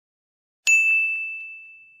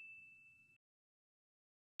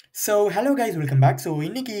Hello guys, welcome back.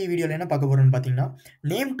 இன்னைக்கு வீடியோல என்ன பார்க்க போறோம்னு பார்த்தீங்கன்னா,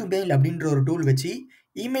 நேம் டு மெயில் அப்படின்ற ஒரு டூல் வச்சு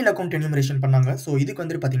இமெயில் அக்கவுண்ட் எனுமரேஷன் பண்ணாங்க. இதுக்கு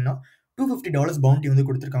வந்துட்டு பார்த்தீங்கன்னா, $250 பவுண்டி வந்து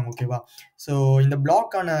குடுத்துருக்காங்க. ஓகேவா? ஸோ இந்த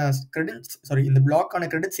பிளாக்கான இந்த பிளாக்கான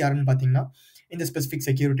கிரெடிட்ஸ் யாருன்னு பார்த்தீங்கன்னா, இந்த ஸ்பெசிஃபிக்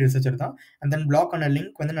செக்யூரிட்டி ரிசர்ச்சர் தான். அண்ட் தென் பிளாக்கான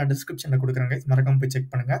லிங்க் வந்து நான் டிஸ்கிரிப்ஷன்ல குடுக்குறேன் கைஸ். மறக்காம போய்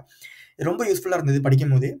செக் பண்ணுங்க. இது ரொம்ப யூஸ்ஃபுல்லா இருந்தது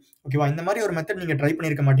படிக்கும்போதே. ஓகேவா? இந்த மாரி ஒரு மெத்தட் நீங்க ட்ரை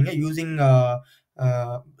பண்ணியிருக்க மாட்டீங்க. Using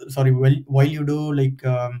while you two like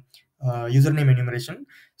user name enumeration.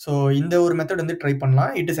 இந்த ஒரு மெத்தட் வந்து ட்ரை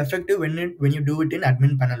பண்ணலாம். It is effective when you do it in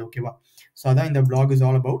admin panel. ஓகேவா? அதான் இந்த black is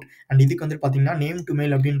all about. And இதுக்கு வந்து பார்த்தீங்கன்னா, நேம் டு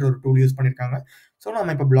மெயில் அப்படின்ற ஒரு டூல் யூஸ் பண்ணியிருக்காங்க.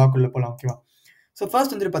 நம்ம இப்போ பிளாக் உள்ள போலாம். ஓகேவா?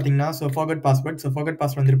 ஃபர்ஸ்ட் வந்துட்டு பார்த்தீங்கன்னா, ஃபர்காட் பாஸ்வேர்ட். ஃபர்காட்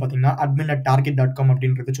பாஸ்வேர்ட் வந்துட்டு பார்த்தீங்கன்னா, admin@target.com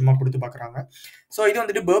அப்படின்றது சும்மா குடுத்து பார்க்குறாங்க. இது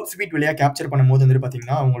வந்துட்டு பர்ப் ஸ்வீட் வழியா கேப்சர் பண்ணும்போது வந்துட்டு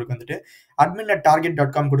பார்த்தீங்கன்னா, உங்களுக்கு வந்துட்டு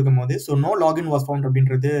admin@target.com குடுக்கும்போது, நோ லாகின் வாஸ் ஃபவுண்ட்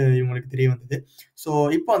அப்படின்றது இவங்களுக்கு தெரிய வந்தது.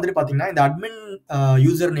 இப்போ வந்துட்டு பார்த்தீங்கன்னா, இந்த அட்மின்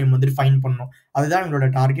யூசர் நேம் வந்துட்டு ஃபைண்ட் பண்ணணும். அதுதான் எங்களோட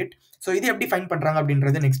டார்கெட். இது எப்படி ஃபைண்ட் பண்றாங்க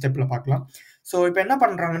அப்படின்றத நெக்ஸ்ட் ஸ்டெப்ல பார்க்கலாம். இப்போ என்ன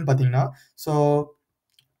பண்றாங்கன்னு பார்த்தீங்கன்னா, ஸோ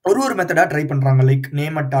ஒரு மெத்தடா ட்ரை பண்றாங்க. Like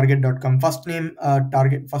name@target.com, first name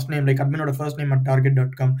like அட்மினோட first name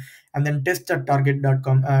 @target.com, and then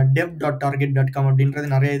test@target.com, dev.target.com அப்படின்றது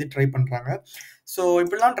நெறைய இது ட்ரை பண்றாங்க.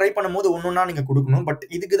 இப்படிலாம் ட்ரை பண்ணும்போது ஒன்னொன்னா நீங்க குடுக்கணும். பட்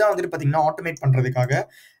இதுக்கு தான் வந்துட்டு பார்த்தீங்கன்னா, ஆட்டோமேட் பண்றதுக்காக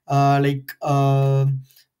லைக்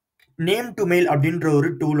நேம் டு மெயில் அப்படின்ற ஒரு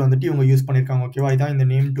டூல் வந்துட்டு இவங்க யூஸ் பண்ணியிருக்காங்க. ஓகேவா? இதான் இந்த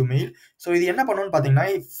நேம் டு மெயில். இது என்ன பண்ணும்னு பார்த்தீங்கன்னா,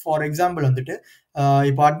 ஃபார் எக்ஸாம்பிள் வந்துட்டு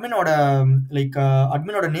இப்போ அட்மினோட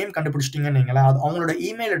நேம் கண்டுபிடிச்சிட்டீங்கன்னு வைங்களேன், அவங்களோட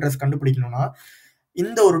இமெயில் அட்ரஸ் கண்டுபிடிக்கணும்னா,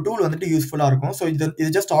 இந்த ஒரு டூல் வந்துட்டு யூஸ்ஃபுல்லா இருக்கும். இது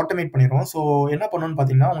ஜஸ்ட் ஆட்டோமேட் பண்ணிரும். என்ன பண்ணும்னு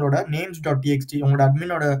பார்த்தீங்கன்னா, உங்களோட names.txt உங்களோட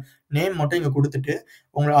அட்மினோட நேம் மட்டும் இங்க குடுத்துட்டு,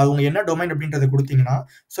 அவங்க என்ன டொமைன் அப்படின்றத குடுத்தீங்கன்னா,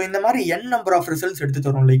 இந்த மாரி நம்பர் ஆஃப் ரிசல்ட்ஸ் எடுத்து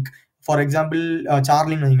தரும். லைக் ஃபார் எக்ஸாம்பிள்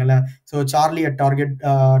சார்லின்னு வைங்களேன்.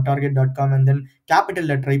 charlie@target.com அண்ட் தென்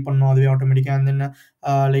கேப்பிட்டல்ல ட்ரை பண்ணும் அதுவே ஆட்டோமேட்டிக்கா. And then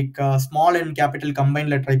small and capital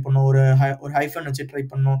கம்பைன்ல try பண்ணும். ஒரு ஹைஃபன் வச்சு ட்ரை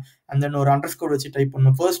பண்ணும். அண்ட் தென் ஒரு அண்டர்ஸ்கோர் வச்சு ட்ரை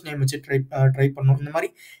பண்ணும். ஃபர்ஸ்ட் நேம் வச்சு ட்ரை பண்ணும். இந்த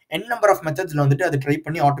மாரி நம்பர் ஆஃப் மெத்தட்ஸ்ல வந்துட்டு அது ட்ரை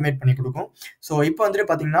பண்ணி ஆட்டோமேட் பண்ணி குடுக்கும். இப்போ வந்துட்டு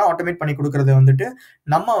பார்த்தீங்கன்னா, ஆட்டோமேட் பண்ணி குடுக்குறத வந்துட்டு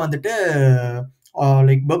நம்ம வந்துட்டு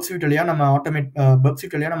லைக் பர்ப் ஸ்வீட் வழியா நம்ம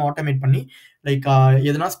ஆட்டோமேட் பண்ணி லைக்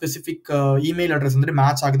எதனா ஸ்பெசிஃபிக் இமெயில் அட்ரஸ் வந்துட்டு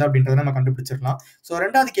மேட்ச் ஆகுதா அப்படின்றத நம்ம கண்டுபிடிச்சிடலாம்.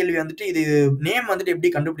 2வது கேள்வி வந்துட்டு, இது நேம் வந்துட்டு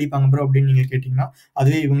எப்படி கண்டுபிடிப்பாங்க ப்ரோ அப்படின்னு நீங்க கேட்டீங்கன்னா,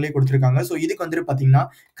 அதுவே இவங்களே குடுத்துருக்காங்க. இதுக்கு வந்துட்டு பார்த்தீங்கன்னா,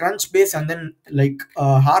 crunch base and then like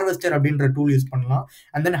harvester அப்படின்ற டூல் யூஸ் பண்ணலாம்.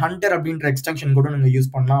 அண்ட் தென் ஹண்டர் அப்படின்ற எக்ஸ்டென்ஷன் கூட நீங்க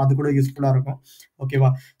யூஸ் பண்ணலாம். அது கூட யூஸ்ஃபுல்லா இருக்கும்.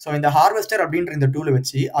 ஓகேவா? இந்த ஹார்வெஸ்டர் அப்படின்ற இந்த டூல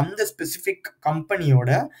வச்சு அந்த ஸ்பெசிஃபிக்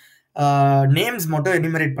கம்பெனியோட நேம்ஸ் மட்டும்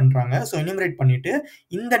எனிமரேட் பண்றாங்க. எனிமரேட் பண்ணிட்டு,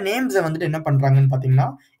 இந்த நேம்ஸ வந்துட்டு என்ன பண்றாங்கன்னு பார்த்தீங்கன்னா,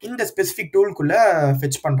 இந்த ஸ்பெசிஃபிக் டூல்குள்ள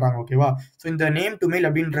ஃபெட்ச் பண்றாங்க. ஓகேவா? இந்த நேம் டு மெயில்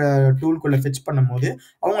அப்படின்ற டூல்குள்ள ஃபெட்ச் பண்ணும்போது,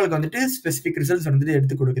 அவங்களுக்கு வந்துட்டு ஸ்பெசிஃபிக் ரிசல்ட்ஸ் வந்துட்டு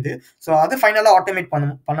எடுத்து குடுக்குது. அத ஃபைனலா ஆட்டோமேட்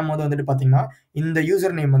பண்ணும்போது வந்துட்டு பார்த்தீங்கன்னா, இந்த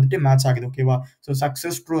யூசர் நேம் வந்துட்டு மேட்ச் ஆகுது. ஓகேவா?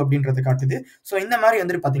 சக்சஸ் ட்ரூ அப்படின்றத காட்டுது. இந்த மாரி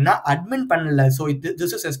வந்துட்டு பார்த்தீங்கன்னா, admin பேனல்ல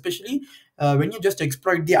this is especially when you just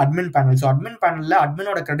exploit the admin panel. Admin பேனல்ல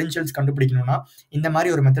அட்மினோட credentials கண்டுபிடிக்கணும்னா, இந்த மாரி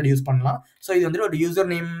ஒரு மெத்தட் யூஸ் பண்ணலாம். இது வந்துட்டு ஒரு யூசர்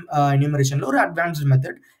நேம் எனுமரேஷன்ல ஒரு advanced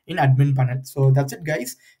method in admin panel. That's it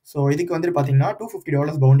guys. இதுக்கு வந்துட்டு பார்த்தீங்கன்னா,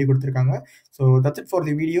 $250 பவுண்டி குடுத்துருக்காங்க. That's it for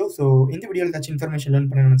the video. இந்த வீடியோல ஏதாச்சும் இன்ஃபர்மேஷன் லேர்ன்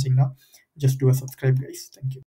பண்ணணும்னு நினைச்சீங்கன்னா, just two a subscribe guys. Thank you.